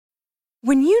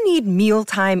When you need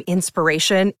mealtime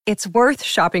inspiration, it's worth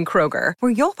shopping Kroger,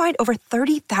 where you'll find over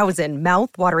 30,000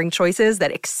 mouth-watering choices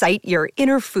that excite your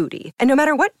inner foodie. And no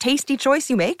matter what tasty choice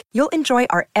you make, you'll enjoy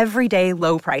our everyday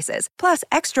low prices, plus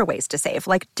extra ways to save,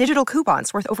 like digital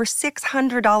coupons worth over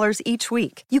 $600 each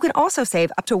week. You can also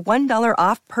save up to $1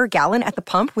 off per gallon at the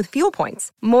pump with fuel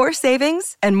points. More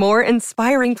savings and more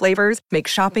inspiring flavors make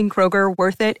shopping Kroger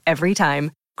worth it every time.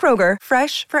 Kroger,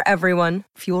 fresh for everyone.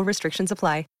 Fuel restrictions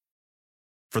apply.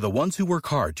 For the ones who work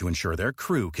hard to ensure their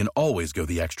crew can always go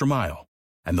the extra mile,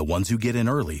 and the ones who get in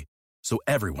early so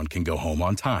everyone can go home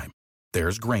on time,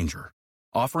 there's Grainger,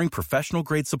 offering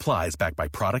professional-grade supplies backed by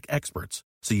product experts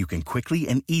so you can quickly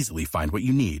and easily find what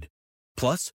you need.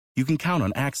 Plus, you can count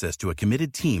on access to a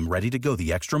committed team ready to go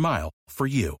the extra mile for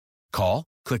you. Call,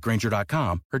 click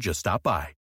Grainger.com, or just stop by.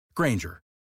 Grainger,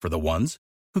 for the ones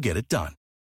who get it done.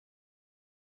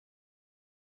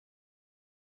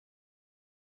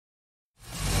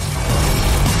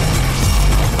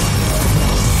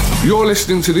 You're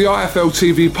listening to the IFL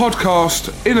TV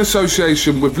podcast in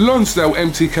association with Lonsdale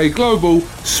MTK Global,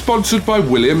 sponsored by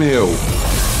William Hill.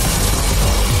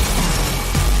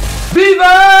 Viva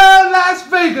Las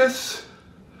Vegas!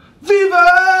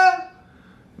 Viva!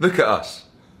 Look at us.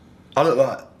 I look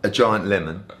like a giant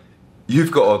lemon. You've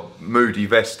got a moody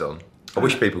vest on. I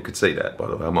wish people could see that, by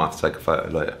the way. I might have to take a photo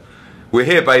later. We're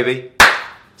here, baby.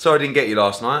 Sorry I didn't get you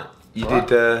last night. You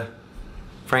did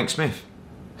Frank Smith.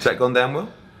 Has that gone down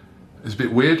well? It's a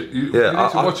bit weird. You need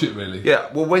to watch it, really.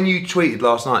 Yeah, well, when you tweeted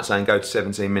last night saying go to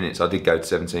 17 minutes, I did go to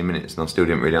 17 minutes, and I still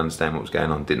didn't really understand what was going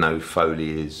on. Didn't know who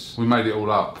Foley is. We made it all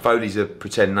up. Foley's a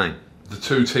pretend name. The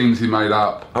two teams he made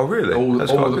up. Oh, really? All that's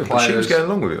all quite the good. players. She was going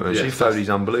along with it, wasn't she? Yes, Foley's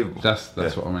unbelievable. That's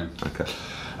what I mean.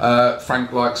 Okay.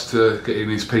 Frank likes to get in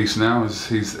his piece now as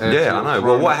he's yeah, I know.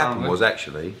 Well, what happened was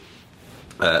actually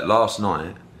last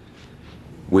night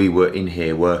we were in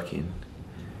here working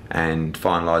and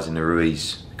finalising the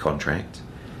Ruiz contract,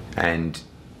 and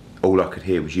all I could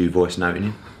hear was you voice noting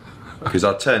him because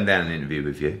I turned down an interview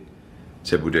with you,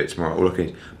 said we'll do it tomorrow. All I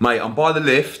could, mate, I'm by the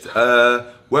lift.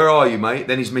 Where are you, mate?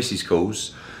 Then his missus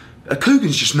calls.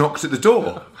 Coogan's just knocked at the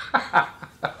door.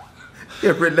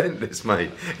 Yeah, relentless,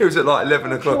 mate. It was at like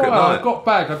 11 o'clock at night. I got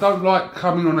back. I don't like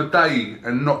coming on a day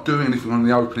and not doing anything on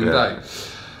the opening day.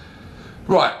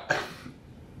 Right.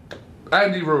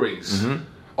 Andy Ruiz,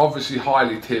 obviously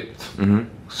highly tipped.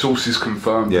 Sources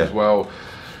confirmed as well.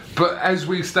 But as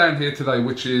we stand here today,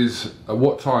 which is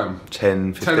what time?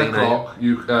 10 o'clock,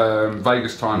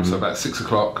 Vegas time, so about 6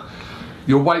 o'clock.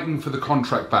 You're waiting for the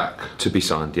contract back to be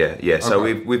signed. Yeah. Okay. So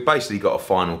we've basically got a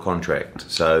final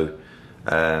contract. So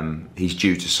he's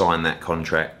due to sign that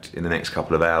contract in the next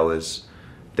couple of hours.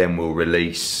 Then we'll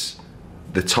release.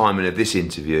 The timing of this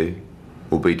interview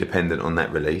will be dependent on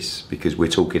that release because we're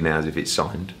talking now as if it's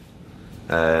signed.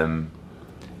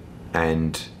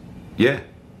 And yeah,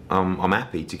 I'm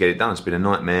happy to get it done. It's been a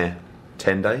nightmare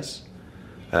 10 days.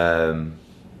 I've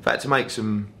had to make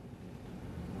some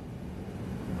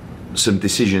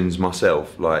decisions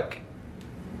myself, like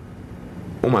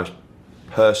almost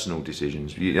personal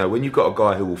decisions. You know, when you've got a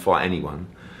guy who will fight anyone,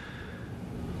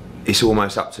 it's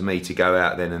almost up to me to go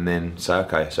out then and then say,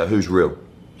 okay, so who's real?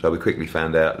 So we quickly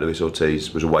found out Luis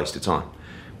Ortiz was a waste of time.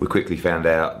 We quickly found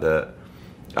out that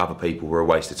other people were a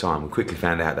waste of time. We quickly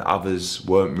found out that others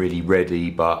weren't really ready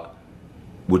but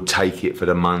would take it for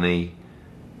the money.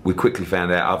 We quickly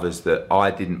found out others that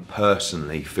I didn't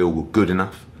personally feel were good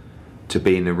enough to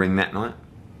be in the ring that night.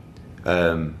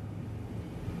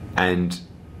 And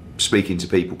speaking to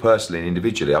people personally and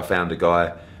individually, I found a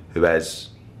guy who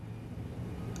has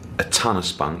a ton of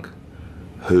spunk,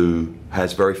 who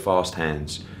has very fast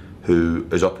hands, who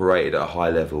has operated at a high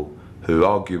level, who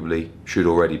arguably should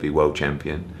already be world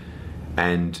champion.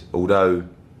 And although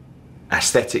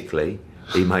aesthetically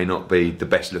he may not be the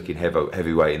best looking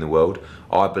heavyweight in the world,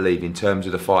 I believe in terms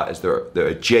of the fighters that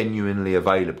are genuinely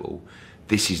available,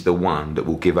 this is the one that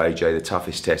will give AJ the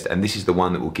toughest test, and this is the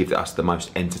one that will give us the most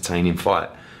entertaining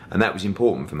fight. And that was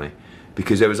important for me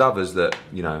because there was others that,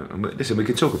 you know, listen, we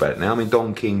can talk about it now. I mean,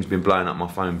 Don King's been blowing up my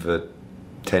phone for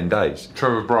 10 days.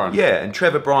 Trevor Bryan. Yeah, and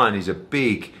Trevor Bryan is a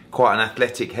big, quite an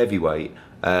athletic heavyweight.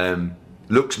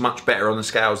 Looks much better on the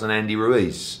scales than Andy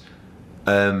Ruiz.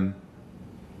 And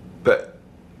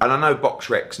I know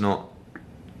BoxRec's not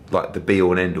like the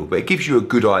be-all and end-all, but it gives you a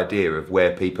good idea of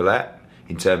where people are at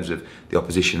in terms of the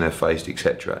opposition they've faced,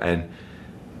 etc. And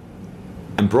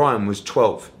Bryan was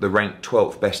 12th, the ranked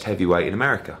 12th best heavyweight in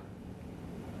America.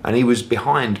 And he was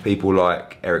behind people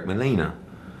like Eric Molina,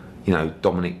 you know,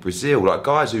 Dominic Brazil, like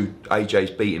guys who AJ's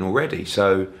beaten already.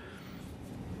 So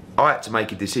I had to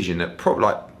make a decision that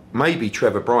maybe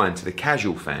Trevor Bryan, to the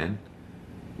casual fan,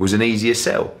 was an easier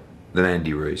sell than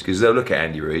Andy Ruiz, because they'll look at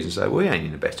Andy Ruiz and say, well, he ain't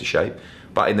in the best of shape.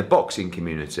 But in the boxing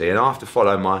community, and I have to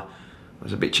follow my,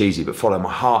 it's a bit cheesy, but follow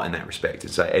my heart in that respect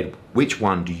and say, Ed, which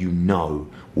one do you know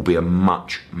will be a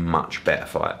much, much better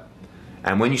fight?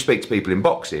 And when you speak to people in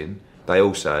boxing, they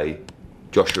all say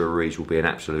Joshua Ruiz will be an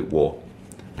absolute war.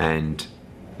 And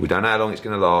we don't know how long it's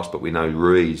going to last, but we know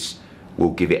Ruiz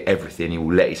will give it everything. He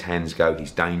will let his hands go.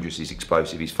 He's dangerous, he's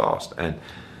explosive, he's fast. And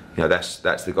you know, that's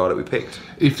the guy that we picked.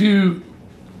 If you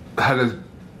had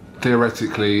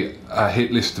theoretically a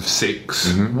hit list of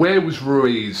 6, where was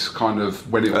Ruiz kind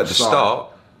of when it was at the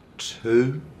start?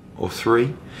 2 or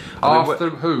 3. After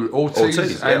who?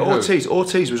 Ortiz?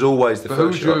 Ortiz was always the but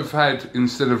first. Who would you have had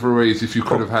instead of Ruiz if you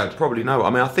could have had? Probably no. I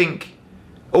mean, I think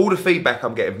all the feedback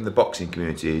I'm getting from the boxing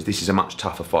community is this is a much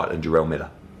tougher fight than Jarrell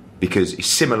Miller, because it's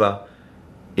similar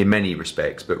in many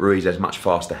respects, but Ruiz has much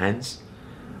faster hands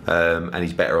and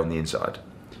he's better on the inside.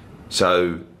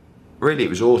 So really it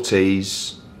was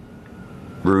Ortiz,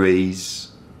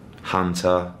 Ruiz,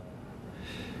 Hunter,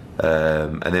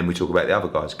 and then we talk about the other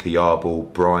guys,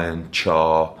 Kayabel, Bryan,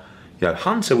 Char. You know,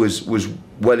 Hunter was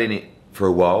well in it for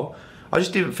a while. I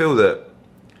just didn't feel that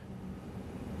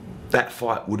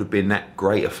fight would have been that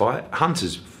great a fight.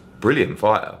 Hunter's a brilliant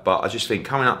fighter, but I just think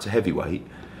coming up to heavyweight,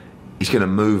 he's going to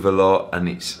move a lot, and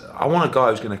I want a guy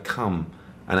who's going to come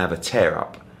and have a tear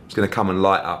up. He's going to come and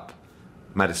light up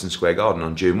Madison Square Garden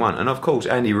on June 1. And of course,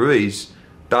 Andy Ruiz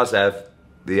does have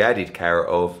the added carrot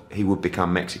of he would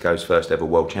become Mexico's first ever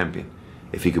world champion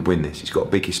if he could win this. He's got a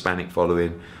big Hispanic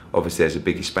following. Obviously, there's a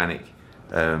big Hispanic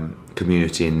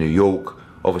community in New York.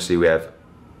 Obviously, we have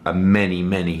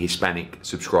many Hispanic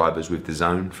subscribers with the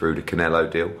Zone through the Canelo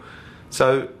deal.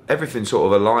 So everything sort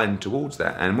of aligned towards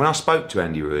that. And when I spoke to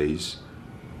Andy Ruiz,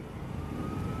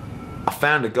 I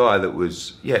found a guy that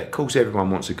was, yeah, of course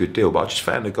everyone wants a good deal, but I just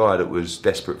found a guy that was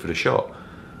desperate for the shot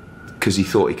because he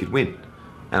thought he could win.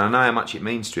 And I know how much it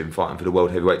means to him fighting for the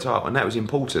world heavyweight title, and that was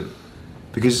important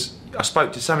because I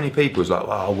spoke to so many people who was like,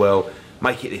 oh, well,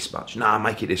 make it this much. No,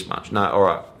 make it this much. No, all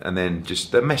right. And then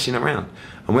just, they're messing around.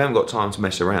 And we haven't got time to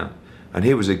mess around. And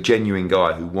he was a genuine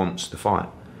guy who wants to fight.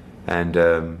 And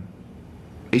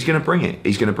he's going to bring it.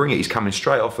 He's going to bring it. He's coming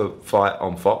straight off a fight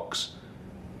on Fox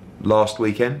last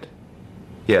weekend.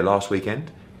 Yeah, last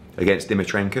weekend against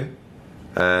Dimitrenko.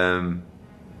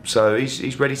 So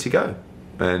he's ready to go.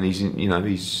 And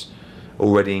he's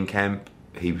already in camp.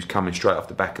 He was coming straight off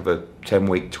the back of a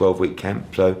 10-week, 12-week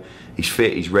camp. So he's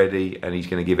fit, he's ready, and he's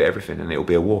going to give it everything, and it'll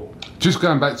be a war. Just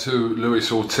going back to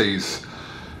Luis Ortiz.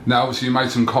 Now, obviously, you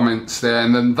made some comments there,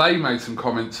 and then they made some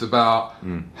comments about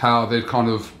how they'd kind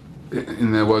of,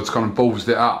 in their words, kind of ballsed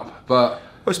it up. But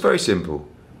well, it's very simple.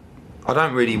 I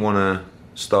don't really want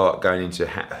to start going into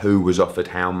who was offered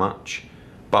how much.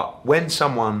 But when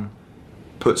someone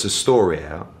puts a story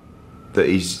out that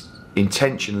is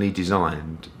intentionally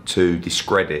designed to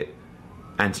discredit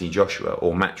Anthony Joshua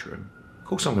or Matchroom, of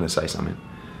course I'm going to say something.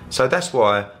 So that's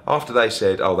why after they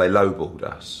said, oh, they lowballed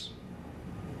us,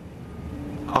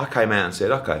 I came out and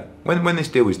said, okay, when this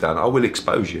deal is done, I will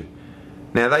expose you.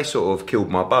 Now they sort of killed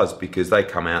my buzz because they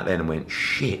come out then and went,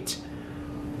 shit,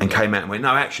 and came out and went, no,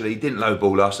 actually, he didn't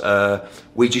lowball us,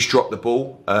 we just dropped the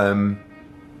ball.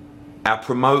 Our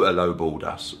promoter lowballed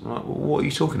us. Like, well, what are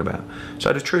you talking about?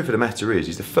 So the truth of the matter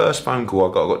is the first phone call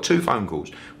I got 2 phone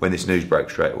calls when this news broke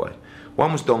straight away.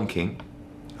 One was Don King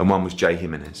and one was Jay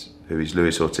Jimenez, who is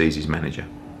Luis Ortiz's manager.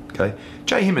 Okay,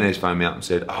 Jay Jimenez phoned me up and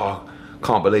said, oh,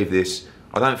 can't believe this.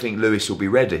 I don't think Luis will be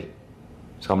ready.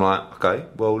 So I'm like, okay,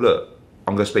 well, look,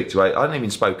 I'm going to speak to AJ. I hadn't even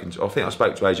spoken to, I think I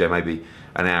spoke to AJ maybe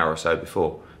an hour or so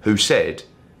before, who said,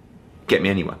 get me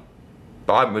anyone.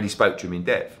 But I haven't really spoke to him in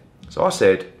depth. So I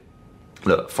said,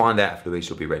 look, find out if Luis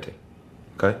will be ready.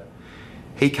 Okay?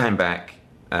 He came back,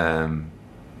 I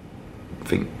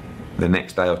think the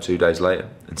next day or 2 days later,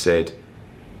 and said,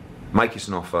 make us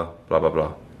an offer, blah, blah,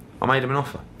 blah. I made him an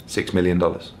offer, $6 million.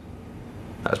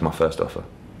 That was my first offer.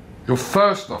 Your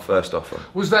first offer? First offer.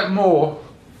 Was that more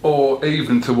or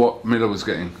even to what Miller was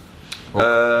getting?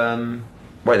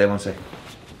 Wait there 1 second.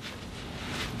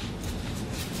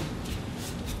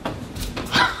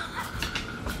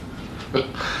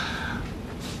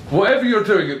 Whatever you're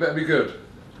doing, it better be good.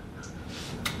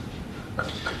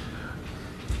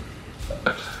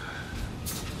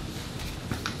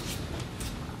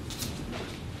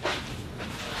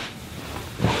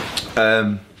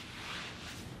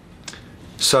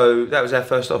 So that was our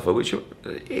first offer, which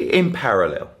in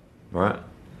parallel, right?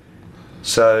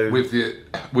 So with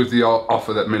the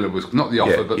offer that Miller was, not the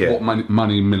offer, but what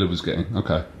money Miller was getting.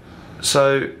 Okay.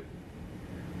 So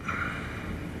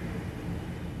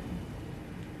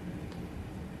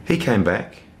he came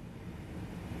back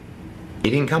He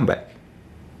didn't come back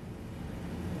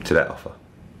to that offer.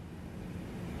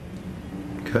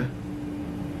 Okay.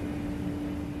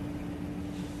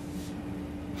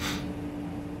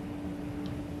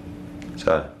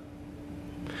 So,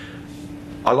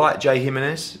 I like Jay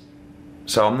Jimenez,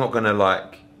 so I'm not going to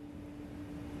like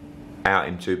out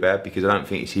him too bad because I don't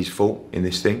think it's his fault in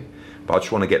this thing, but I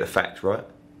just want to get the facts right.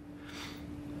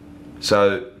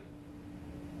 So,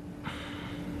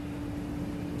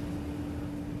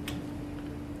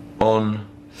 on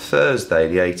Thursday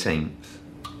the 18th,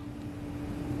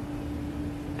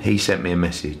 he sent me a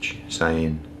message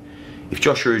saying, if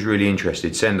Joshua is really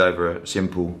interested, send over a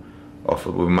simple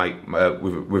offer. We'll make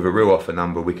with a real offer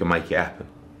number. We can make it happen.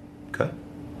 Okay.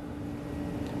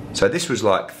 So this was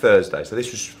like Thursday. So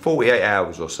this was 48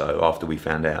 hours or so after we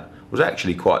found out. It was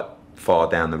actually quite far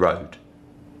down the road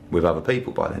with other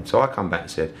people by then. So I come back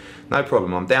and said, no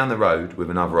problem. I'm down the road with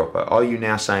another offer. Are you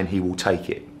now saying he will take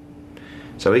it?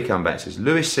 So he come back and says,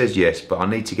 Lewis says yes, but I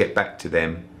need to get back to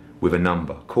them with a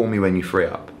number. Call me when you free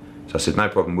up. So I said, no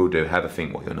problem. We'll do. Have a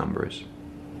think what your number is.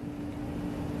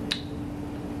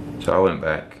 So I went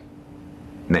back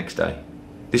next day.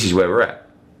 This is where we're at,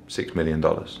 $6 million,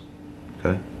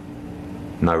 okay?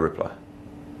 No reply.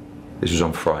 This was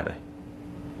on Friday.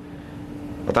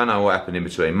 I don't know what happened in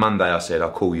between. Monday I said, I'll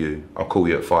call you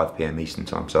at 5 PM Eastern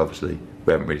time, so obviously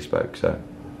we haven't really spoke, so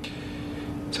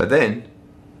then,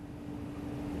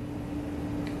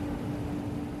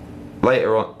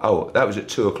 later on, oh, that was at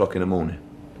 2 o'clock in the morning.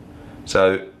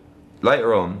 So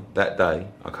later on that day,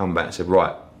 I come back and said,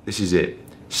 right, this is it.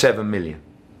 7 million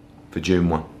for June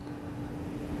 1.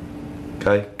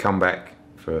 Okay, come back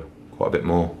for quite a bit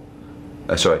more.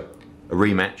 A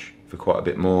rematch for quite a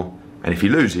bit more. And if he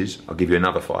loses, I'll give you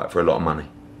another fight for a lot of money.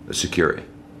 The security,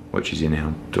 which is in here.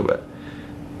 I'm talking about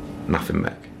nothing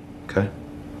back. Okay.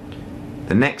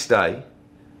 The next day,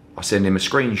 I send him a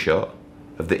screenshot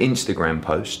of the Instagram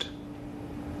post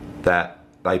that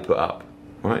they put up.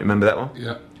 Right, remember that one?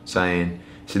 Yeah. Saying,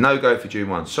 it's a no-go for June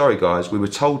 1. Sorry guys, we were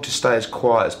told to stay as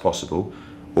quiet as possible.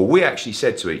 Well, we actually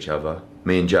said to each other,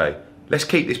 me and Jay, let's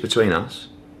keep this between us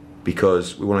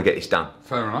because we want to get this done.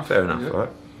 Fair enough. Fair enough, yeah. Right?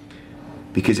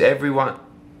 Because everyone,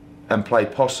 and play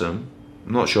possum,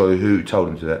 I'm not sure who told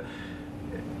him to that,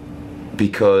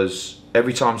 because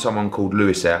every time someone called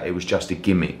Lewis out, it was just a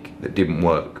gimmick that didn't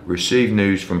work. Received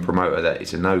news from promoter that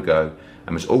it's a no-go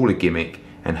and was all a gimmick,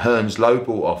 and Hearn's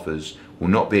lowball offers will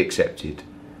not be accepted.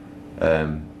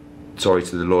 Sorry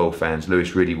to the loyal fans,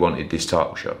 Lewis really wanted this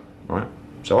title shot, right?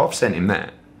 So I've sent him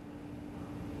that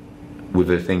with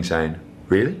a thing saying,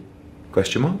 really?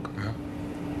 Question mark? Yeah.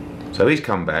 So he's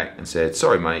come back and said,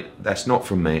 sorry mate, that's not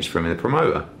from me, it's from the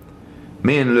promoter.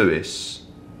 Me and Lewis,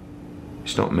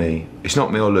 it's not me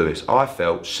or Lewis, I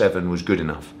felt 7 was good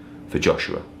enough for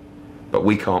Joshua, but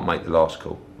we can't make the last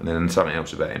call. And then something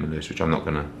else about him and Lewis, which I'm not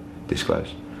going to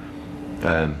disclose.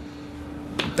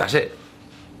 That's it,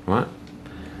 right?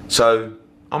 So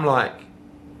I'm like,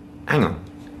 hang on.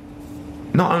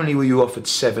 Not only were you offered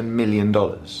 $7 million,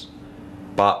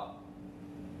 but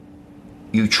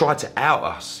you tried to out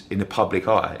us in the public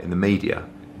eye, in the media,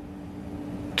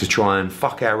 to try and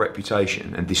fuck our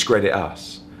reputation and discredit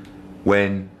us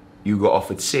when you got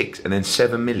offered 6 and then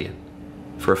 7 million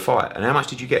for a fight. And how much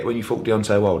did you get when you fought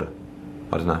Deontay Wilder?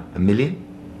 I don't know, $1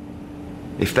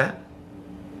 million? If that?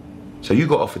 So you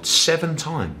got offered 7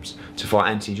 times to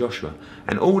fight Anthony Joshua.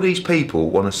 And all these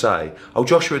people want to say, oh,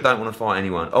 Joshua don't want to fight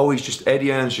anyone. Oh, Eddie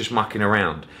Hearn's just mucking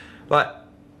around. Like,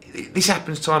 this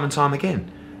happens time and time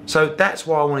again. So that's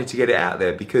why I wanted to get it out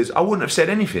there, because I wouldn't have said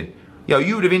anything. You know,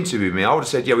 you would have interviewed me. I would have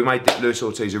said, yeah, we made Luis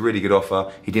Ortiz a really good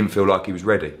offer. He didn't feel like he was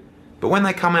ready. But when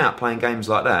they come out playing games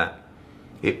like that,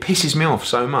 it pisses me off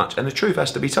so much. And the truth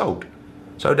has to be told.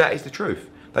 So that is the truth.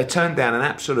 They turned down an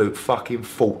absolute fucking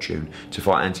fortune to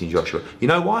fight Anthony Joshua. You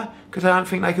know why? Because they don't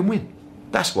think they can win.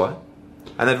 That's why.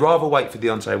 And they'd rather wait for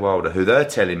Deontay Wilder, who they're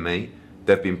telling me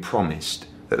they've been promised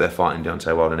that they're fighting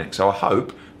Deontay Wilder next. So I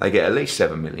hope they get at least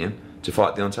 7 million to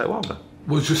fight Deontay Wilder.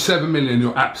 Was your 7 million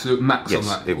your absolute max Yes,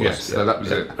 on that? it was. Yes, so that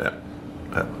was it.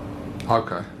 Yeah.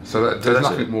 Okay, so there's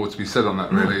nothing more to be said on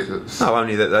that, really. No,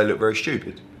 only that they look very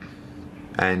stupid.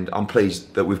 And I'm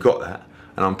pleased that we've got that.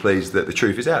 And I'm pleased that the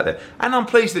truth is out there. And I'm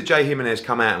pleased that Jay Jimenez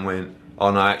come out and went,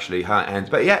 oh no, actually,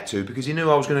 but he had to because he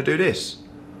knew I was going to do this.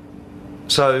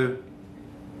 So,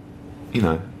 you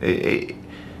know,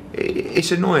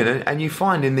 it's annoying. And you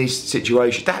find in these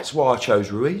situations, that's why I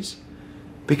chose Ruiz.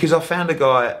 Because I found a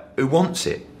guy who wants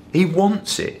it. He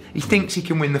wants it. He thinks he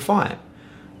can win the fight.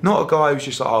 Not a guy who's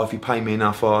just like, oh, if you pay me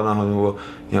enough, oh no,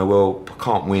 well, I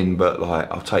can't win, but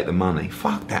like, I'll take the money.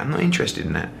 Fuck that, I'm not interested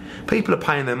in that. People are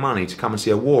paying their money to come and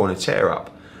see a war and a tear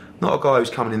up not a guy who's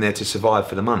coming in there to survive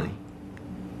for the money.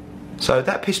 So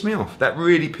that pissed me off. That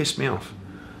really pissed me off.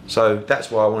 So that's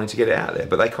why I wanted to get it out there.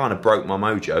 But they kind of broke my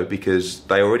mojo because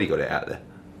they already got it out there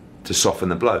to soften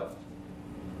the blow.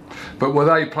 But were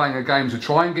they playing a game to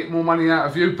try and get more money out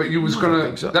of you? But you was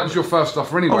going to... So. That was your first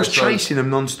offer anyway. I was chasing them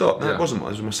non-stop. No, it wasn't. It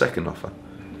was my second offer.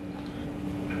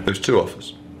 There was 2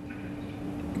 offers.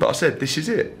 But I said, this is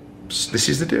it. This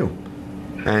is the deal.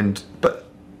 But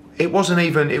it wasn't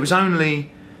even... It was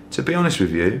only, to be honest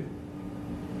with you,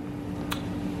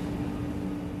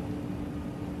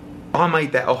 I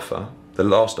made that offer, the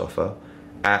last offer,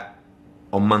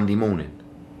 on Monday morning.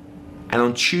 And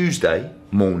on Tuesday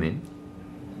morning,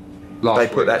 they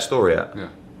put that story out. Yeah.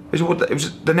 It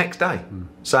was the next day,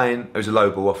 saying it was a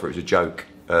lowball offer, it was a joke,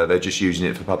 they're just using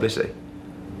it for publicity.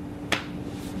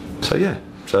 So yeah,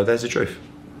 so there's the truth.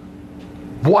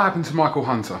 What happened to Michael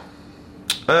Hunter?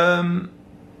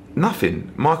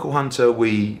 Nothing. Michael Hunter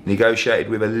we negotiated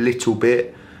with a little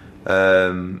bit.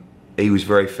 He was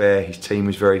very fair, his team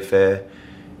was very fair.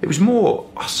 It was more,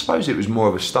 I suppose it was more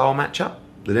of a style matchup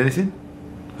than anything.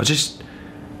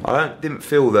 I didn't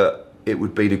feel that it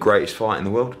would be the greatest fight in the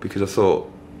world because I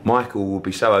thought Michael would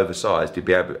be so oversized, he'd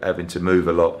be having to move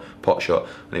a lot, pot shot.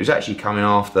 And it was actually coming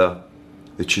after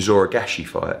the Chisora-Gashi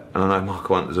fight. And I know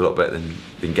Michael Hunter's a lot better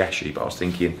than Gashi, but I was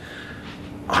thinking,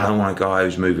 I don't want a guy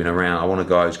who's moving around, I want a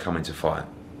guy who's coming to fight.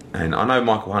 And I know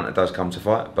Michael Hunter does come to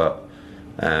fight, but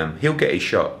he'll get his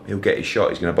shot. He'll get his shot.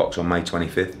 He's going to box on May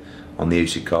 25th on the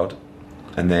Usyk card.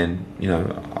 And then, you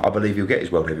know, I believe he'll get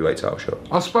his world heavyweight title shot.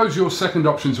 I suppose your second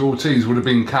option to Ortiz would have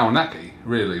been Kownacki,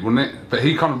 really, wouldn't it? But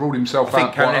he kind of ruled himself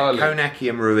out quite early. Kownacki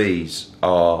and Ruiz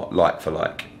are like for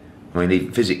like. I mean,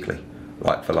 even physically,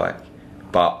 like for like.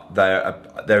 But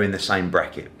they're in the same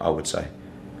bracket, I would say.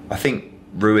 I think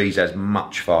Ruiz has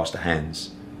much faster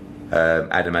hands.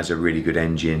 Adam has a really good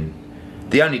engine.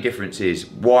 The only difference is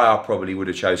why I probably would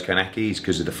have chose Kownacki is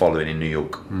because of the following in New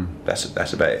York. That's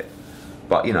about it.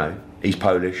 But you know, he's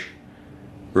Polish.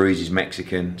 Ruiz is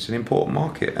Mexican. It's an important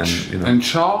market, and you know. And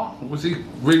Char, was he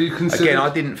really considered? Again, I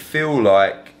didn't feel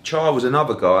like Char was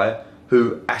another guy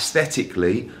who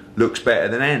aesthetically looks better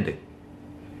than Andy,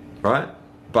 right?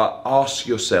 But ask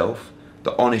yourself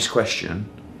the honest question: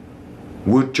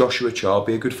 would Joshua Char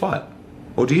be a good fight,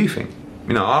 or do you think?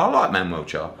 You know, I like Manuel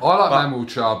Char. I like Manuel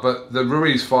Char, but the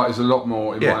Ruiz fight is a lot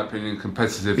more, in my opinion,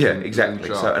 competitive. Yeah, exactly.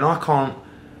 So, and I can't,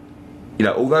 you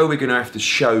know, although we're going to have to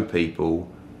show people,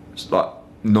 like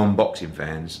non-boxing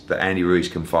fans, that Andy Ruiz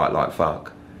can fight like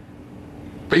fuck.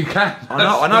 But he can.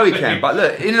 I know he can. But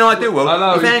look, in an ideal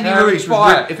world, if Andy Ruiz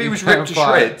was ripped to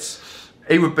shreds,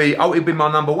 he would be. Oh, he'd be my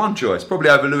 #1 choice, probably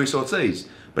over Luis Ortiz.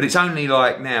 But it's only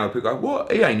like now people go, what?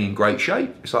 He ain't in great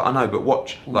shape. It's like, I know, but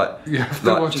watch. Like,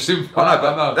 watch him. I know,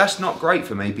 but that's not great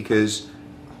for me because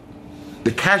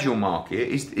the casual market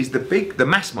is the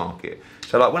mass market.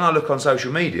 So like when I look on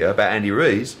social media about Andy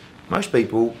Ruiz, most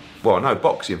people, well, I know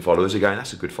boxing followers are going,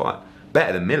 that's a good fight,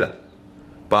 better than Miller.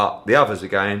 But the others are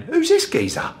going, who's this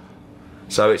geezer?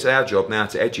 So it's our job now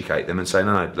to educate them and say,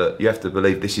 no, look, you have to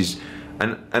believe this is,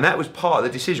 and that was part of the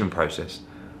decision process,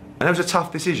 and it was a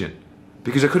tough decision.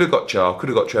 Because I could have got Char, could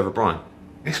have got Trevor Bryan.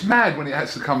 It's mad when it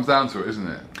actually comes down to it, isn't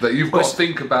it? That you've got to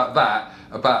think about that,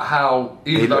 about how,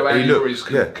 even though Andy Ruiz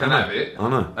can have it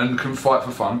and can fight for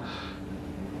fun,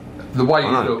 the way he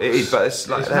looks. It is, but it's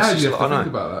like, mad you have to think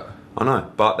about that. I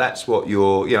know, but that's what you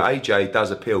know, AJ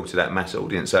does appeal to that mass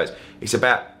audience. So it's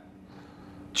about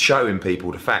showing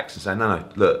people the facts and saying, no,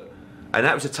 look. And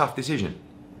that was a tough decision.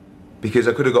 Because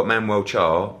I could have got Manuel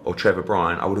Char or Trevor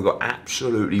Bryan, I would have got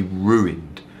absolutely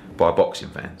ruined by boxing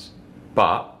fans.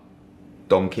 But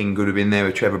Don King could have been there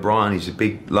with Trevor Bryan. He's a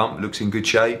big lump, looks in good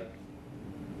shape.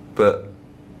 But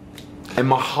in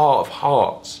my heart of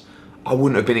hearts, I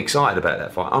wouldn't have been excited about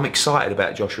that fight. I'm excited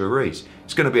about Joshua Ruiz.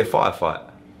 It's going to be a firefight.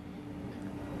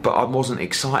 But I wasn't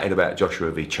excited about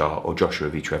Joshua v Char or Joshua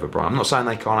v Trevor Bryan. I'm not saying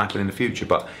they can't happen in the future,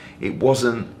 but it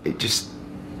wasn't, it just...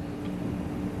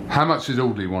 How much did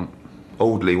Audley want?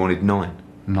 Audley wanted 9.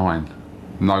 9.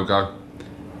 No go?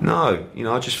 No, you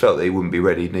know, I just felt that he wouldn't be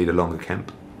ready. He'd need a longer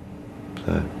camp.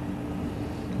 So.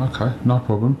 Okay, no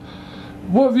problem.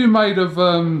 What have you made of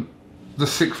the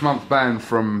 6-month ban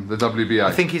from the WBA?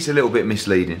 I think it's a little bit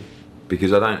misleading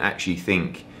because I don't actually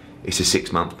think it's a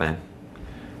 6-month ban.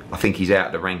 I think he's out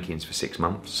of the rankings for 6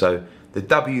 months. So the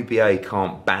WBA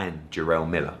can't ban Jarrell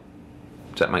Miller.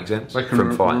 Does that make sense? They can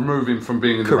remove him from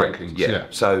being in the rankings. Yeah.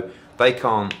 So they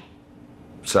can't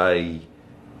say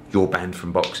you're banned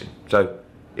from boxing. So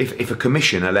if a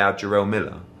commission allowed Jarrell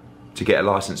Miller to get a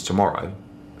licence tomorrow,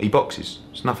 he boxes.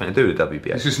 It's nothing to do with the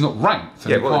WBA. It's just not ranked. So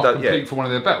he can't compete for one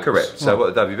of their belts. Correct. So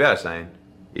what the WBA are saying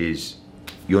is,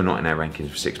 you're not in our rankings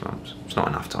for 6 months. It's not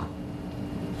enough time.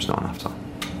 It's not enough time.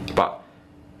 But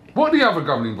what are the other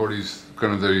governing bodies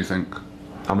going to do, you think?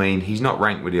 I mean, he's not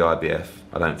ranked with the IBF,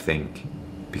 I don't think,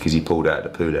 because he pulled out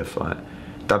of the Pulev fight.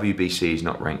 WBC is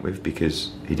not ranked with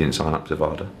because he didn't sign up to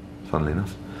VADA, funnily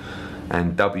enough.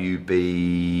 And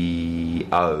WBO,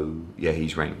 yeah,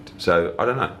 he's ranked. So I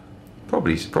don't know.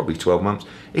 Probably 12 months.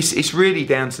 It's really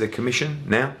down to the commission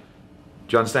now.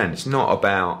 Do you understand? It's not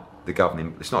about the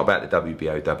governing. It's not about the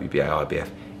WBO, WBA, IBF.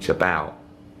 It's about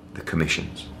the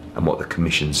commissions and what the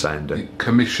commissions say and do.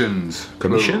 Commissions.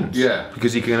 Commissions. Yeah.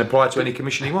 Because he can apply to any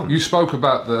commission he wants. You spoke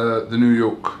about the New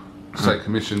York State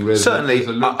Commission. Where Certainly, there's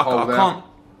a loophole I can't.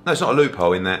 No, it's not a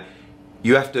loophole in that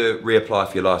you have to reapply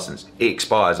for your licence. It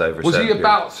expires over a certain period. Was he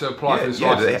about to apply for his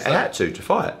licence? He had to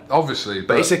fight. Obviously.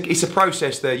 But it's a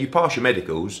process that you pass your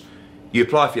medicals, you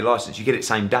apply for your licence, you get it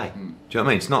same day. Do you know what I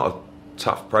mean? It's not a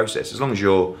tough process. As long as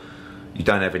you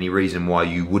don't have any reason why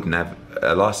you wouldn't have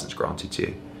a licence granted to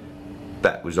you.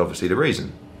 That was obviously the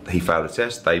reason. He failed a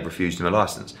test, they refused him a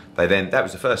licence. That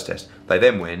was the first test. They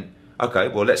then went, okay,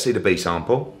 well, let's see the B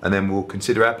sample and then we'll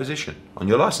consider our position on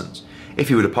your licence. If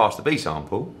he would have passed the B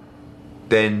sample,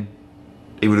 then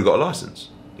he would have got a licence.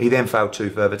 He then failed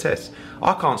 2 further tests.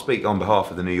 I can't speak on behalf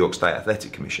of the New York State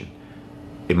Athletic Commission.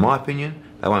 In my opinion,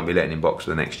 they won't be letting him box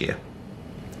for the next year.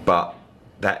 But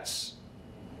that's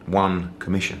one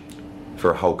commission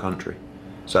for a whole country.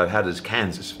 So how does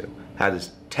Kansas feel? How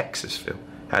does Texas feel?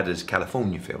 How does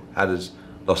California feel? How does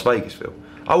Las Vegas feel?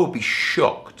 I would be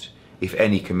shocked if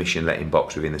any commission let him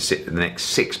box within the next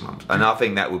 6 months. And I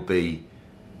think that would be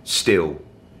still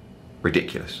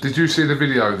ridiculous. Did you see the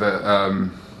video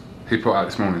that he put out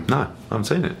this morning? No, I haven't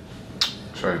seen it.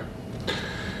 Show you.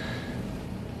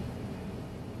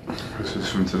 This is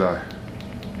from today.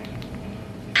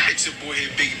 It's your boy here,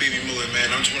 Big Baby Miller,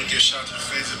 man. I just want to give a shout out to the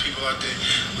fans and people out there.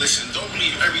 Listen, don't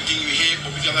believe everything you hear,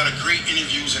 but we got a lot of great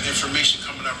interviews and information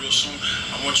coming out real soon.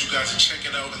 I want you guys to check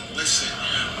it out and listen.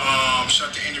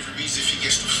 Shout out to Andy Ruiz if he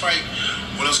gets the fight.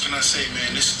 What else can I say,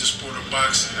 man? This is the sport of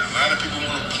boxing. A lot of people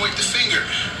want to point the finger.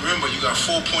 Remember, you got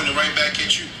 4 pointing right back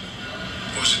at you.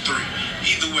 Or is it 3?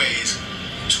 Either way,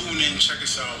 tune in, check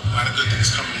us out. A lot of good things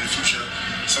coming in the future.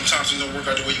 Sometimes it don't work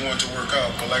out the way you want it to work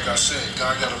out, but like I said,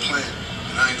 God got a plan.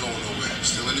 And I ain't going nowhere.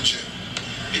 Still in the gym.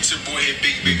 It's your boy here,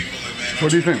 Big Baby Miller, man.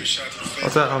 What do you think?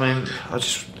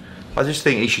 I just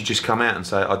think he should just come out and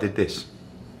say, I did this.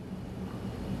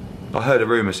 I heard a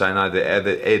rumour saying, no, the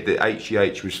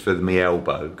HGH was for my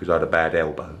elbow, because I had a bad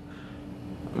elbow.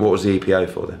 What was the EPO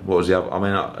for then? What was the other? I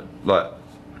mean, I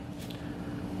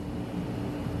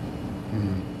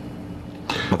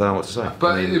don't know what to say.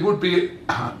 But I mean, it would be,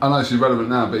 I know it's irrelevant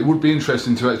now, but it would be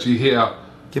interesting to actually hear.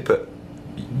 Yeah, but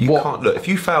you can't look. If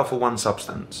you fail for one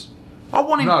substance, I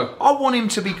want him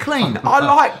to be clean. I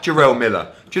like Jarrell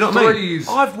Miller. Do you know what I mean?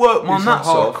 I've worked my nuts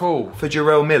off for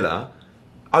Jarrell Miller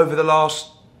over the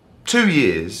last 2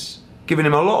 years, giving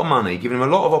him a lot of money, giving him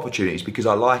a lot of opportunities because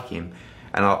I like him,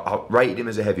 and I rated him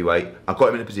as a heavyweight. I got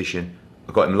him in a position.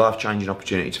 I got him a life-changing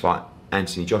opportunity to fight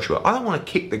Anthony Joshua. I don't want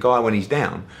to kick the guy when he's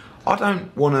down. I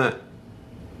don't want to.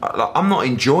 I'm not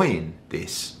enjoying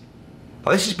this.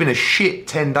 Like, this has been a shit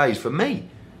 10 days for me.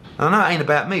 And I know it ain't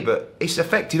about me, but it's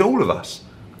affected all of us.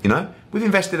 You know, we've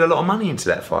invested a lot of money into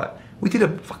that fight. We did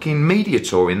a fucking media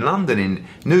tour in London, in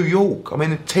New York. I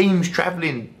mean, the team's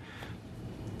travelling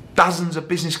dozens of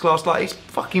business class. Like, it's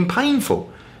fucking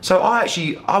painful. So I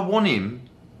want him.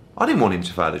 I didn't want him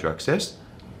to fail the drugs test.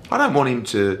 I don't want him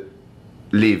to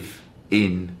live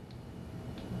in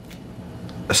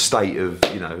a state of,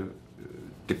 you know,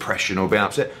 depression or being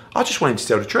upset. I just want him to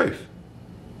tell the truth.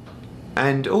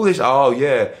 And all this, oh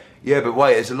yeah, but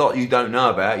wait, there's a lot you don't know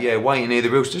about. Yeah, wait and hear the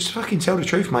real stuff. Just fucking tell the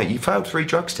truth, mate. You failed 3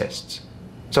 drugs tests.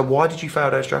 So why did you fail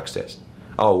those drugs tests?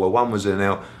 Oh, well, one was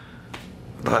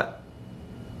but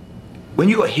when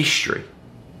you got history,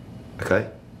 okay,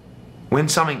 when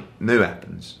something new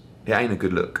happens, it ain't a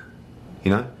good look,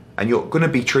 you know? And you're going to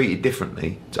be treated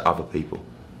differently to other people.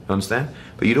 You understand?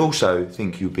 But you'd also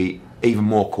think you'd be even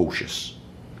more cautious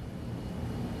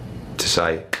to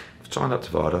say, I've signed up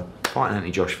to VADA, fighting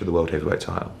Anthony Josh for the World Heavyweight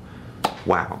title.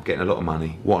 Wow, I'm getting a lot of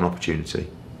money. What an opportunity.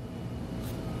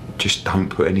 Just don't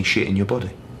put any shit in your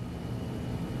body.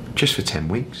 Just for 10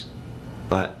 weeks.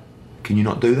 Like, can you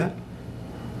not do that?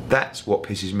 That's what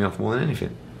pisses me off more than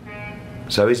anything.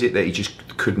 So is it that he just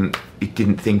he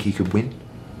didn't think he could win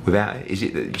without it? Is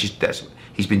it that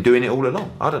he's been doing it all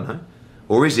along? I don't know.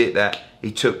 Or is it that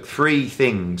he took 3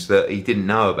 things that he didn't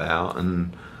know about,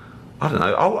 and I don't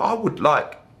know.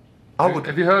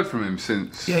 Have you heard from him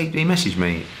since? Yeah, he messaged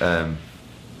me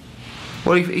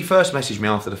Well, he first messaged me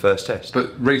after the first test.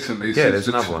 But recently, yeah, there's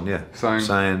another one. Yeah,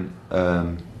 saying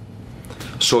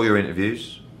saw your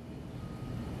interviews.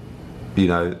 You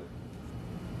know,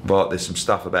 there's some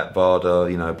stuff about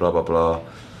Varda. You know, blah blah blah.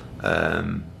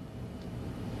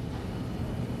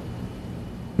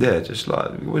 Yeah, just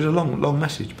like it was a long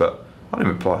message, but I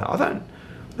didn't reply.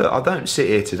 I don't sit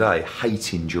here today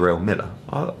hating Jarrell Miller.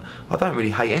 I don't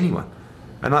really hate anyone,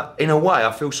 and in a way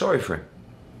I feel sorry for him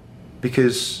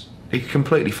because he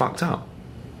completely fucked up.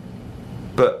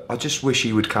 But I just wish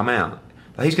he would come out.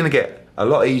 He's going to get a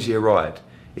lot easier ride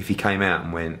if he came out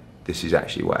and went, "This is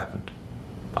actually what happened.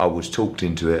 I was talked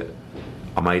into it.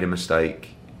 I made a mistake.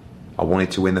 I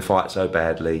wanted to win the fight so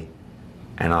badly,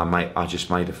 and I just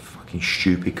made a fucking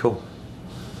stupid call."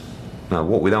 No,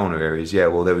 what we don't want to hear is, yeah,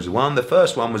 well, there was one. The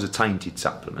first one was a tainted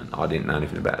supplement. I didn't know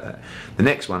anything about that. The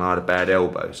next one, I had a bad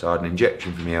elbow, so I had an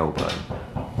injection from the elbow.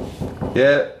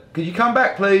 Yeah, could you come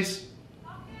back, please?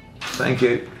 Thank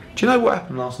you. Do you know what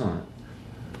happened last night?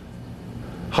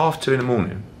 2:30 in the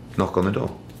morning, knock on the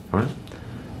door, right?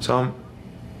 So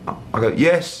I go,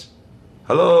 yes,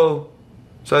 hello.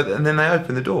 So, and then they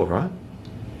open the door, right?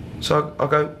 So I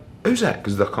go, who's that?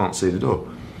 Because I can't see the door.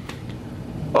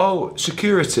 Oh,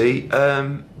 security,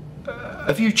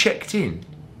 have you checked in?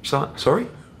 He's like, sorry?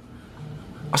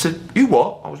 I said, you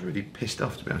what? I was really pissed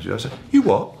off, to be honest with you. I said, you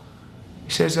what?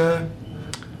 He says,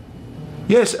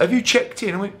 yes, have you checked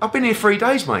in? I went, I've been here 3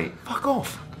 days, mate. Fuck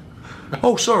off.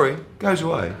 Oh, sorry. Goes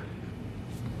away.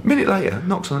 A minute later,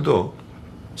 knocks on the door.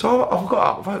 So I've got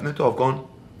up, I've opened the door, I've gone,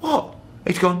 what?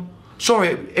 He's gone,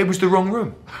 sorry, it was the wrong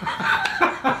room.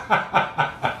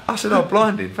 I said, oh,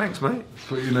 blinding, thanks, mate.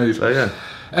 That's what you need. So, yeah.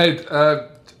 Ed,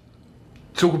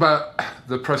 talk about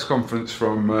the press conference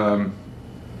from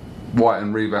White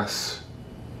and Rivas,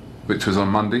 which was on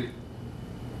Monday,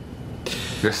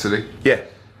 yesterday. Yeah.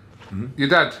 Mm-hmm. Your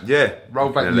dad? Yeah. Roll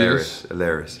back hilarious,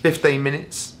 hilarious. 15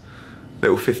 minutes,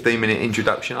 little 15-minute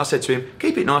introduction. I said to him,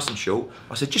 keep it nice and short.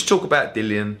 I said, just talk about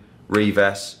Dillian,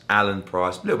 Rivas, Alan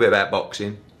Price, a little bit about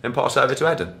boxing, then pass over to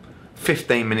Adam.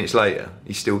 15 minutes later,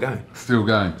 he's still going. Still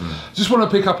going. Just want to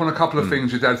pick up on a couple of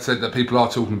things your dad said that people are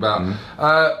talking about.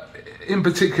 In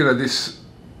particular, this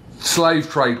slave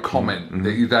trade comment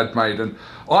that your dad made, and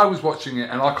I was watching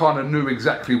it, and I kind of knew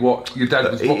exactly what your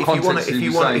dad was, what context he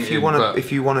was saying.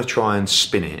 If you want to try and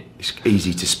spin it, it's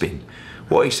easy to spin.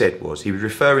 What he said was he was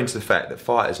referring to the fact that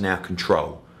fighters now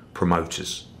control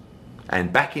promoters,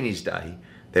 and back in his day,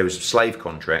 there was slave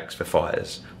contracts for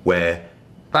fighters where.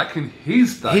 Back in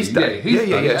his day,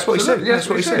 yeah, that's what he said. That's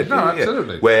what he said. No,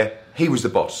 absolutely. Where he was the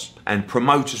boss and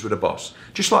promoters were the boss.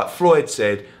 Just like Floyd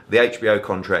said, the HBO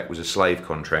contract was a slave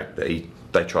contract that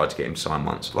they tried to get him to sign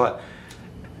once. Like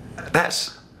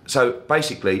so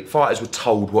basically, fighters were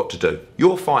told what to do.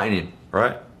 You're fighting him,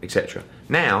 right, etc.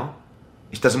 Now,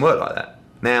 it doesn't work like that.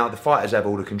 Now the fighters have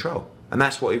all the control, and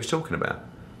that's what he was talking about.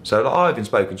 So like, I've even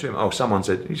spoken to him. Oh, someone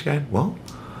said, he's going, what?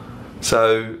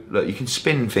 So, look, you can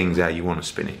spin things how you want to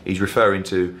spin it. He's referring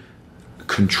to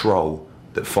control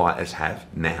that fighters have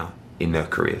now in their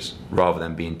careers, rather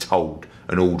than being told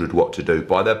and ordered what to do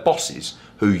by their bosses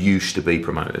who used to be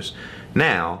promoters.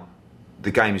 Now,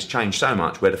 the game has changed so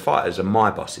much where the fighters are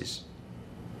my bosses.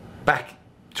 Back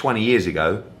 20 years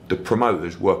ago, the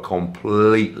promoters were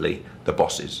completely the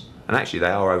bosses. And actually, they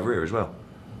are over here as well.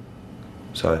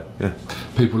 So, yeah.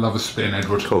 People love a spin,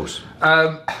 Edward. Of course.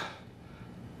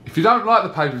 If you don't like the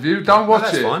pay-per-view, don't watch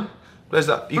it. That's fine. There's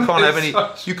that. You can't have any.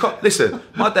 You can't listen.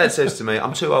 My dad says to me,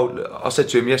 "I'm too old." I said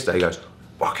to him yesterday. He goes,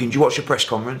 "Fucking, did you watch the press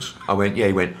conference?" I went, "Yeah."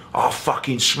 He went, "I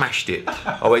fucking smashed it."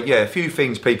 I went, "Yeah, a few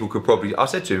things people could probably." I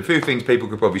said to him, "A few things people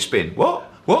could probably spin."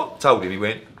 What? Told him. He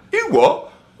went, "You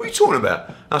what? What are you talking about?"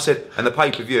 And I said, "And the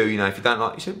pay-per-view, you know, if you don't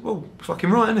like," he said, "Well, fucking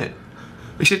right, isn't it?"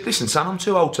 He said, "Listen, son, I'm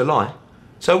too old to lie.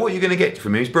 So what you're going to get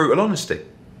from me is brutal honesty."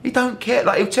 He don't care.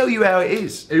 Like, he'll tell you how it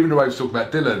is. Even the way he was talking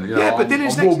about Dylan, you know, yeah, but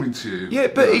Dylan's I'm warming to you. Yeah,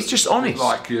 but he's just honest.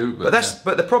 Like you, but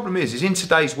the problem is in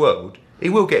today's world, he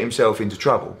will get himself into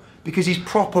trouble because he's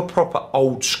proper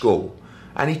old school,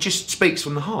 and he just speaks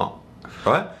from the heart,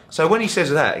 right? So when he says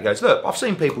that, he goes, "Look, I've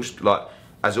seen people like,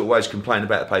 as always, complain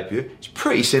about the pay-per-view. It's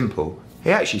pretty simple."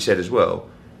 He actually said as well,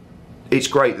 "It's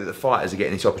great that the fighters are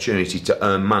getting this opportunity to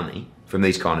earn money from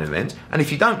these kind of events, and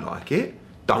if you don't like it,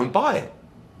 don't buy it."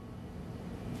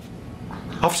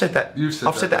 I've said that.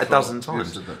 I've said that a dozen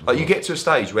times. Like, you get to a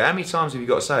stage where how many times have you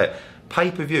got to say it?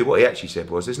 Pay-per-view. What he actually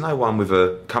said was, "There's no one with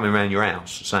a coming around your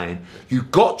house saying you've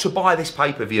got to buy this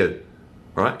pay-per-view."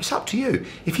 Right? It's up to you.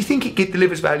 If you think it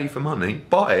delivers value for money,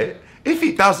 buy it. If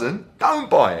it doesn't, don't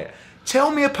buy it. Tell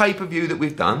me a pay-per-view that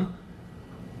we've done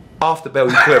after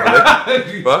Bellew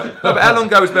Cleverly. Right? No, but how long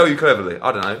ago was Bellew Cleverly?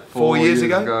 I don't know. 4 years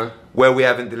ago. where we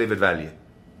haven't delivered value,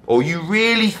 or you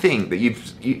really think that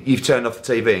you've turned off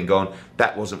the TV and gone,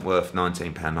 that wasn't worth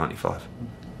 £19.95,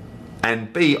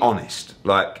 and be honest.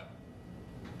 Like,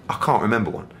 I can't remember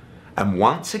one. And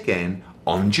once again,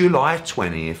 on July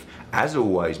 20th, as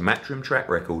always, Matchroom track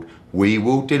record, we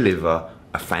will deliver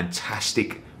a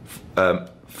fantastic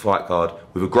fight card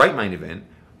with a great main event,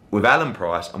 with Alan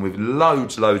Price, and with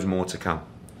loads more to come.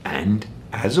 And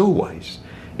as always,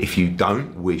 if you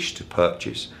don't wish to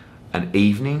purchase an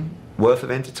evening worth of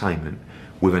entertainment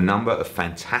with a number of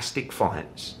fantastic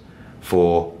fights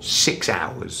for 6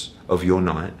 hours of your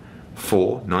night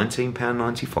for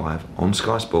 £19.95 on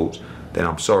Sky Sports, then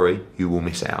I'm sorry, you will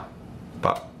miss out.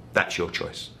 But that's your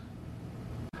choice.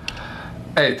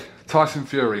 Ed, Tyson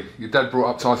Fury. Your dad brought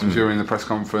up Tyson Fury in the press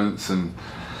conference and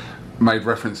made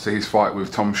reference to his fight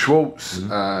with Tom Schwartz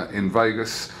in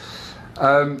Vegas.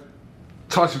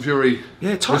 Tyson Fury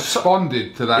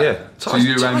responded to that, to you and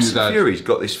your dad. Tyson Fury's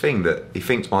got this thing that he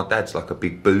thinks my dad's like a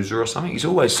big boozer or something. He's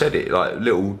always said it, like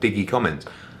little diggy comments.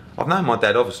 I've known my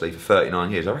dad obviously for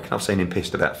 39 years. I reckon I've seen him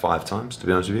pissed about 5 times, to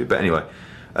be honest with you. But anyway,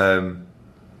 no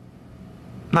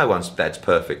one's dad's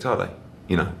perfect, are they?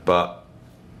 You know, but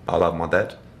I love my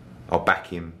dad. I'll back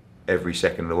him every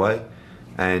second of the way.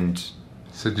 And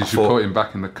so did you put him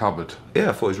back in the cupboard? Yeah,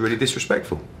 I thought it was really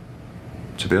disrespectful,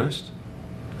 to be honest.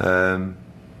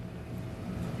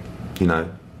 You know,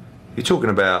 you're talking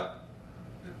about,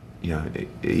 you know,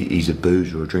 he's a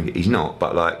boozer or a drinker. He's not,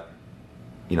 but like,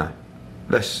 you know,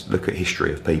 let's look at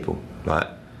history of people. Like,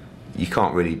 you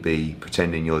can't really be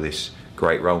pretending you're this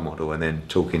great role model and then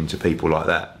talking to people like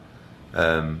that.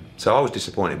 So I was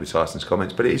disappointed with Tyson's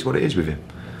comments, but it is what it is with him.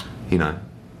 You know,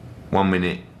 1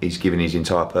 minute he's giving his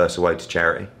entire purse away to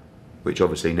charity, which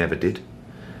obviously he never did.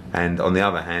 And on the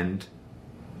other hand,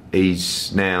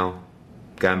 he's now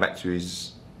going back to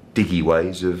his diggy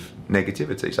ways of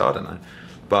negativity. So I don't know.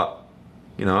 But,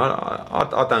 you know,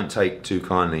 I don't take too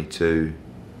kindly to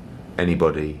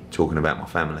anybody talking about my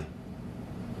family.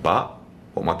 But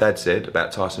what my dad said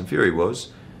about Tyson Fury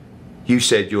was, you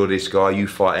said you're this guy, you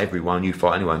fight everyone, you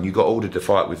fight anyone. You got ordered to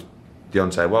fight with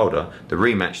Deontay Wilder, the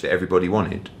rematch that everybody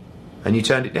wanted, and you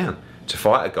turned it down to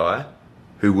fight a guy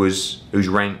who's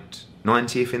ranked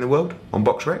 90th in the world on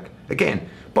BoxRec. Again,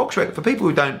 BoxRec, for people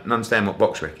who don't understand what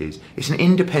BoxRec is, it's an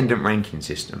independent ranking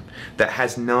system that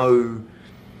has no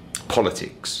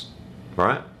politics,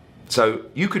 right? So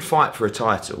you could fight for a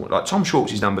title, like Tom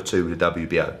Schwartz is number 2 with the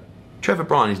WBO. Trevor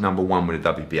Bryan is number 1 with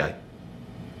the WBA.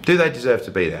 Do they deserve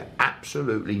to be there?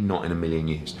 Absolutely not in a million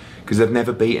years, because they've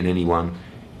never beaten anyone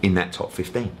in that top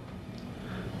 15.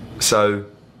 So,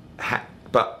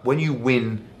 but when you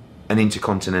win an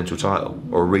intercontinental title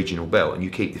or a regional belt and you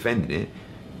keep defending it,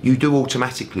 you do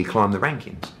automatically climb the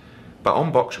rankings. But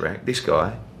on BoxRec, this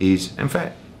guy is, in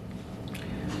fact,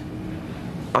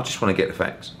 I just want to get the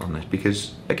facts on this,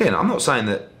 because again, I'm not saying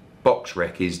that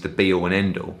BoxRec is the be all and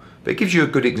end all, but it gives you a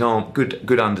good example,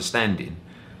 good understanding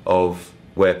of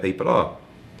where people are.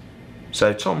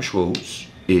 So Tom Schwartz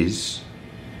is,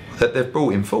 that they've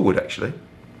brought him forward actually.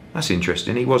 That's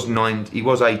interesting. He was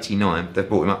 89th. They've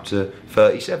brought him up to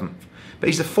 37th. But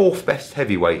he's the 4th best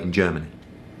heavyweight in Germany.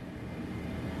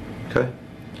 Okay,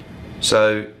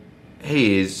 so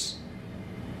he is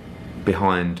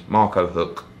behind Marco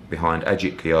Huck, behind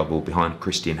Ajit Kiarbo, behind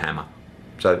Christian Hammer.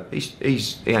 So he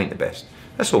ain't the best.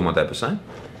 That's all my dad was saying.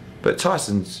 But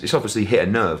it's obviously hit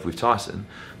a nerve with Tyson.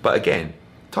 But again,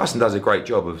 Tyson does a great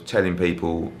job of telling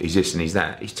people he's this and he's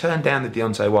that. He's turned down the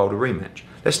Deontay Wilder rematch.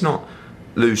 Let's not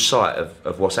lose sight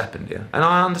of what's happened here. And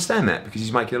I understand that, because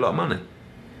he's making a lot of money.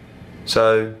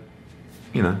 So,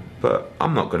 you know, but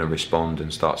I'm not going to respond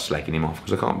and start slagging him off,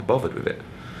 because I can't be bothered with it.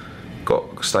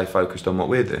 Got to stay focused on what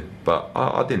we're doing. But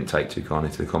I didn't take too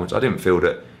kindly to the comments. I didn't feel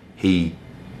that he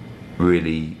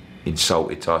really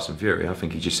insulted Tyson Fury. I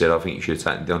think he just said, I think you should have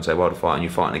taken the Deontay Wilder fight and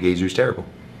you're fighting a geezer who's terrible.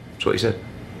 That's what he said.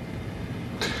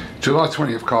 July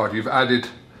 20th card, you've added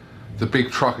the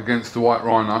big truck against the White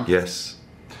Rhino. Yes.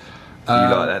 You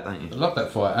like that, don't you? I love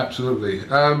that fight, absolutely.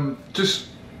 Just,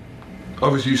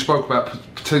 obviously you spoke about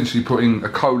potentially putting a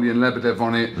Coley and Lebedev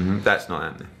on it. That's not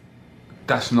happening.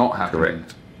 That's not happening?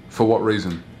 Correct. For what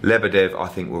reason? Lebedev, I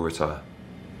think, will retire.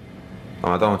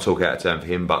 I don't want to talk out of turn for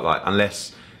him, but like,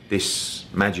 unless this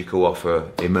magical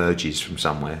offer emerges from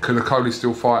somewhere. Can a Coley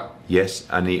still fight? Yes,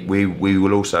 and we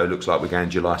will also, looks like we're going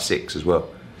July 6th as well.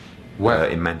 Where?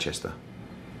 In Manchester.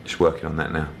 Just working on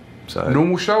that now. So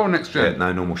normal show or next gen? Yeah,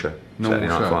 no, normal show. Normal Saturday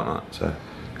night, show. fight night.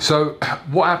 So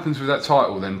what happens with that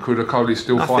title then? Could a Coley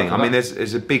still fight? Nothing. I mean,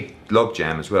 there's a big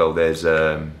logjam as well. There's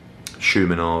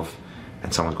Shumanov,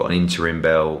 and someone's got an interim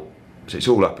belt. So it's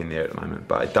all up in the air at the moment,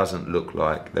 but it doesn't look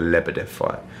like the Lebedev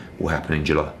fight will happen in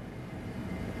July.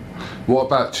 What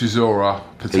about Chisora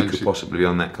potentially? He could possibly be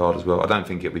on that card as well. I don't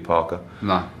think it'll be Parker.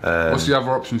 No. What's the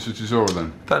other options for Chisora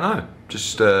then? Don't know.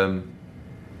 Just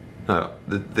no.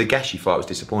 The Gashi fight was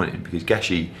disappointing because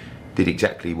Gashi did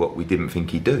exactly what we didn't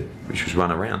think he'd do, which was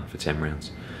run around for 10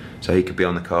 rounds. So he could be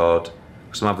on the card.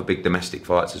 Some other big domestic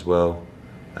fights as well.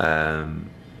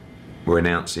 We're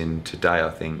announcing today, I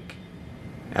think,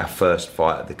 our first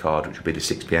fight of the card, which will be the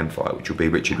 6 PM fight, which will be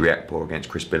Richard Riakporhe against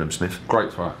Chris Billum-Smith.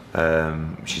 Great fight.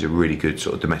 Which is a really good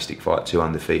sort of domestic fight, 2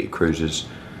 undefeated cruisers.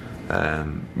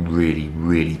 Really,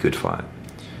 really good fight.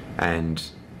 And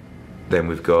then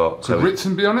we've got... Could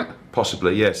Ritson be on it?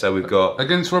 Possibly, yeah. So we've got...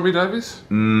 Against Robbie Davis?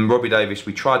 Robbie Davis,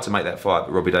 we tried to make that fight,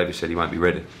 but Robbie Davis said he won't be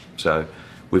ready. So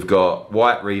we've got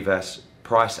Wyatt Rivas,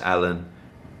 Price Allen,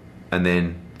 and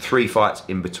then 3 fights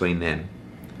in between them.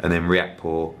 And then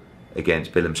Riakporhe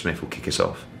against Billum-Smith will kick us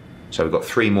off. So we've got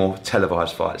 3 more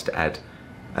televised fights to add.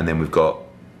 And then we've got...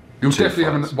 You'll definitely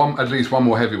have at least one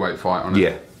more heavyweight fight on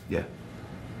it. Yeah.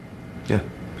 Yeah, it's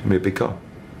going to be a big card.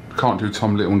 Can't do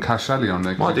Tom Little and Cash Ali on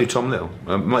there. Might do Tom Little.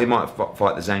 He might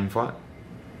fight the Zhang fight.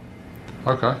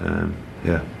 Okay.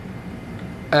 Yeah.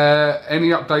 Any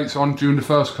updates on June the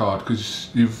 1st card? Because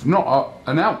you've not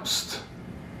announced.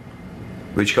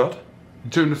 Which card?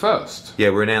 June the 1st. Yeah,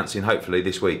 we're announcing hopefully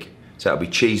this week. So that'll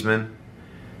be Cheeseman.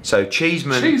 So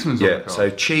Cheeseman's on the card. So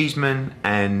Cheeseman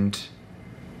and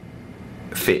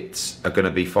Fitz are going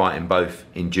to be fighting both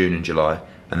in June and July,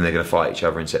 and they're going to fight each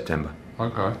other in September.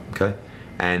 Okay.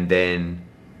 And then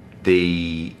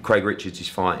the Craig Richards is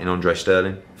fighting Andre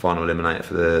Sterling, final eliminator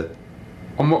for the...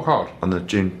 On what card? On the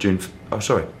June... Oh,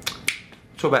 sorry.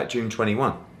 Talk about June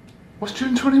 21. What's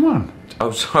June 21?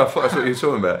 Oh, sorry, I thought that's what you were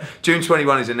talking about. June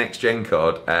 21 is a next gen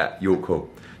card at York Hall.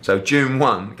 So June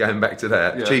 1, going back to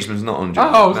that, yeah. Cheeseman's not on June.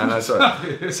 Oh, no,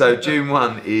 sorry. So June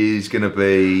 1 is going to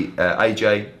be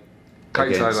AJ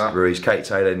against Ruiz, Kate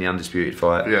Taylor in the undisputed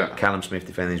fight. Yeah. Callum Smith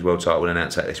defending his world title will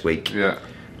announce that this week. Yeah.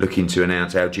 Looking to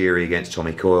announce Algieri against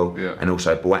Tommy Coyle, yeah. And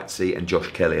also Boazzi and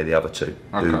Josh Kelly are the other 2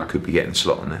 who could be getting a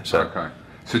slot on there. So. Okay.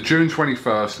 So June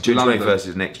 21st, June London. 21st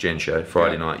is next gen show,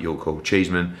 Friday night, York Hall.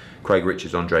 Cheeseman, Craig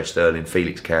Richards, Andre Sterling,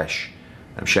 Felix Cash,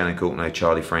 Shannon Courtenay,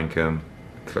 Charlie Frankham,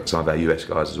 some of our US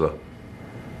guys as well.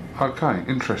 Okay,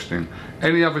 interesting.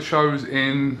 Any other shows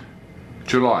in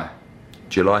July?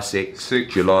 July 6th.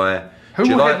 July. Who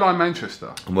will headline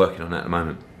Manchester? I'm working on that at the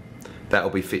moment. That'll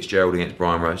be Fitzgerald against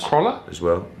Brian Rose. Crawler? As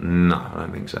well. No, I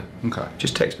don't think so. Okay.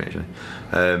 Just text me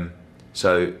actually.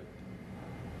 So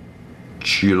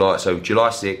July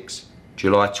 6,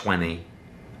 July 20,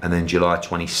 and then July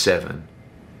 27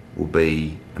 will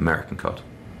be American card.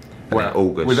 And well,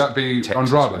 August. Would that be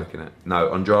Texas Andrade?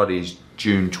 No, Andrade is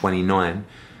June 29.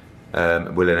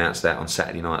 We'll announce that on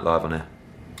Saturday Night Live on air.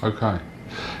 Okay.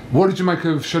 What did you make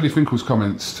of Shelley Finkel's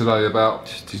comments today about?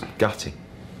 Just gutting.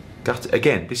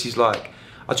 Again, this is like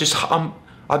I'm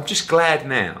just glad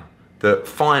now that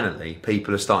finally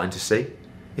people are starting to see.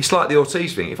 It's like the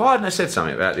Ortiz thing. If I hadn't said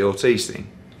something about the Ortiz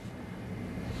thing,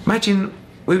 imagine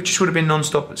we just would have been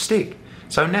non-stop at stick.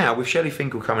 So now with Shelley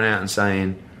Finkel coming out and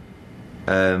saying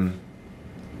that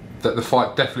the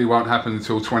fight definitely won't happen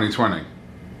until 2020.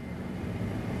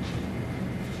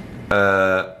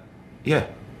 Yeah.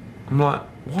 I'm like,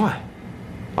 why?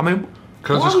 I mean,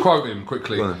 can I just quote him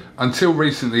quickly? Until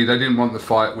recently, they didn't want the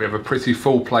fight. We have a pretty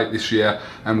full plate this year,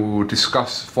 and we will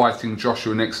discuss fighting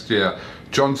Joshua next year.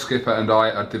 John Skipper and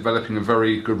I are developing a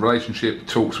very good relationship.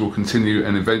 Talks will continue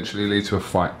and eventually lead to a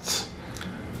fight.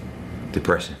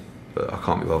 Depressing, but I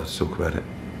can't be bothered to talk about it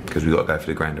because we've got to go for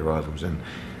the grand arrivals, and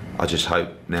I just hope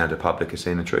now the public has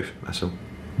seen the truth. That's all.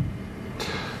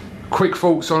 Quick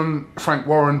thoughts on Frank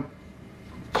Warren.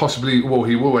 Possibly, well,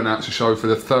 he will announce a show for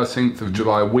the 13th of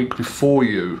July, a week before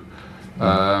you.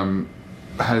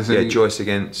 Joyce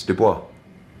against Dubois.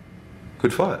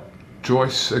 Good fight.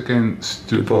 Joyce against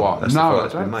Dubois. No, I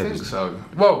don't think so.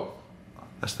 Well,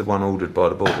 that's the one ordered by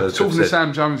the board. Talking to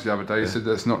Sam Jones the other day, he said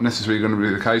that's not necessarily going to be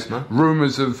the case. No?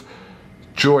 Rumours of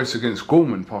Joyce against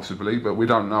Gorman, possibly, but we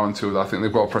don't know until I think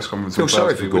they've got a press conference on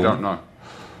Thursday. We don't know.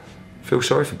 Feel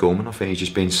sorry for Gorman. I think he's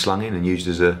just been slung in and used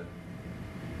as a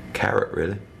carrot,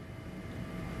 really.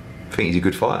 I think he's a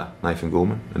good fighter, Nathan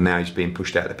Gorman, and now he's being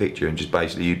pushed out of the picture and just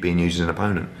basically being used as an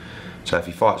opponent. So if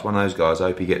he fights one of those guys, I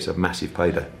hope he gets a massive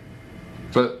payday.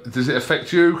 But does it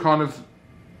affect you, kind of?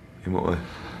 In what way?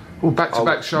 Well,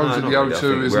 back-to-back shows at the O2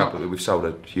 really. is not... We've sold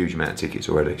a huge amount of tickets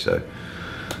already, so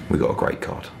we've got a great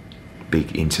card.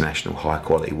 Big, international,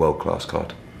 high-quality, world-class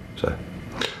card. So,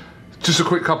 just a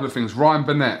quick couple of things. Ryan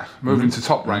Burnett moving to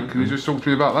Top Rank. Can you just talk to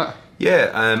me about that?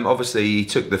 Yeah, obviously he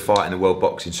took the fight in the World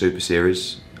Boxing Super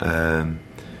Series.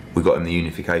 We got him the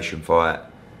unification fight.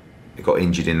 He got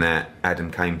injured in that.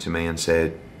 Adam came to me and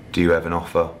said, do you have an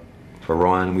offer for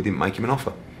Ryan? And we didn't make him an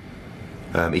offer.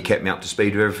 He kept me up to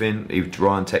speed with everything.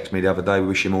 Ryan texted me the other day, we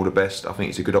wish him all the best. I think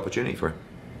it's a good opportunity for him.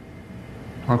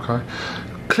 Okay.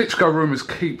 Klitschko rumours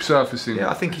keep surfacing.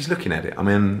 Yeah, I think he's looking at it. I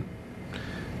mean,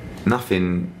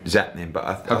 nothing is happening, but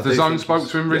Have the Zone spoke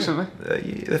to him recently?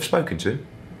 Yeah, they've spoken to him.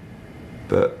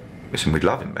 But listen, we'd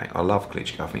love him back. I love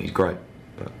Klitschko. I think he's great.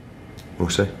 But we'll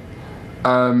see.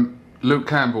 Luke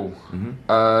Campbell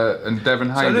and Devin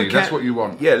Haney. That's what you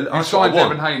want. Yeah, you signed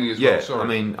Devin Haney as well. Sorry. I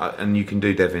mean, and you can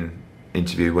do Devin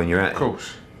interview when you're at it. Of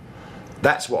course.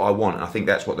 That's what I want, and I think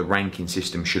that's what the ranking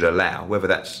system should allow. Whether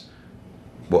that's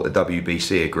what the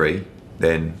WBC agree,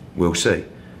 then we'll see.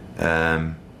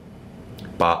 But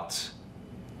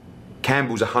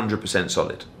Campbell's 100%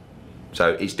 solid. So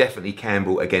it's definitely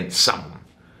Campbell against someone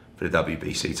for the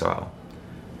WBC title.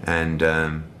 And,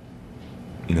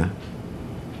 you know,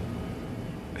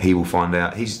 he will find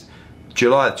out.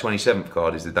 July the 27th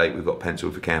card is the date we've got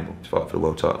penciled for Campbell to fight for the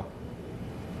world title.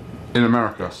 In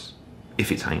America?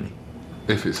 If it's Haney.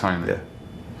 If it's Haney. Yeah.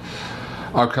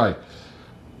 Okay.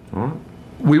 All right.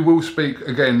 We will speak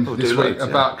again this week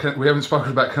about. Yeah. We haven't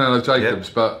spoken about Canelo Jacobs,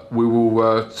 but we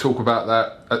will talk about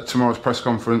that at tomorrow's press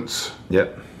conference.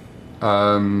 Yep.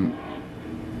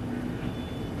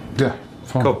 Yeah,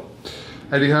 fine. Cool.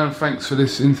 Eddie Hearn, thanks for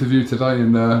this interview today,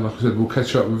 and like I said, we'll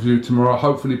catch up with you tomorrow.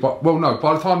 Hopefully, by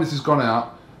the time this has gone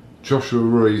out, Joshua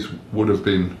Ruiz would have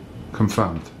been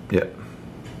confirmed. Yep.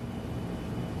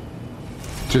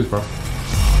 Cheers, bro.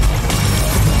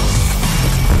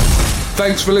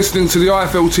 Thanks for listening to the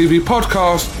IFL TV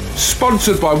podcast,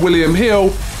 sponsored by William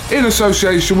Hill, in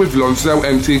association with Lonsdale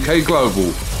MTK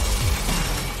Global.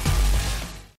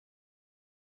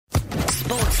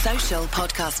 Sports Social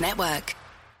Podcast Network.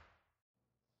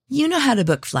 You know how to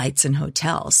book flights and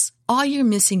hotels. All you're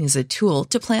missing is a tool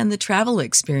to plan the travel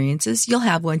experiences you'll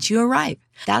have once you arrive.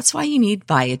 That's why you need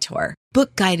Viator.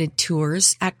 Book guided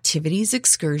tours, activities,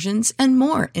 excursions, and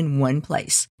more in one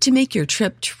place to make your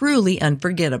trip truly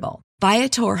unforgettable.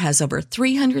 Viator has over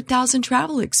 300,000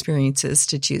 travel experiences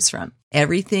to choose from.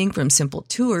 Everything from simple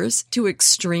tours to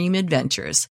extreme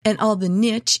adventures and all the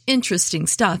niche, interesting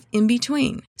stuff in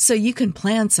between. So you can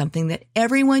plan something that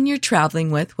everyone you're traveling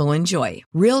with will enjoy.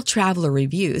 Real traveler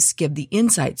reviews give the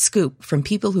inside scoop from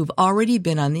people who've already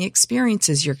been on the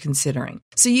experiences you're considering.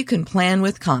 So you can plan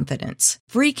with confidence.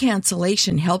 Free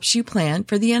cancellation helps you plan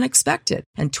for the unexpected.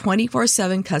 And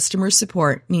 24/7 customer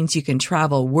support means you can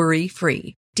travel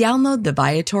worry-free. Download the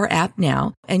Viator app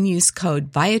now and use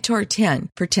code Viator10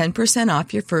 for 10%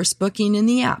 off your first booking in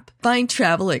the app. Find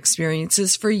travel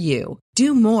experiences for you.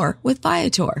 Do more with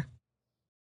Viator.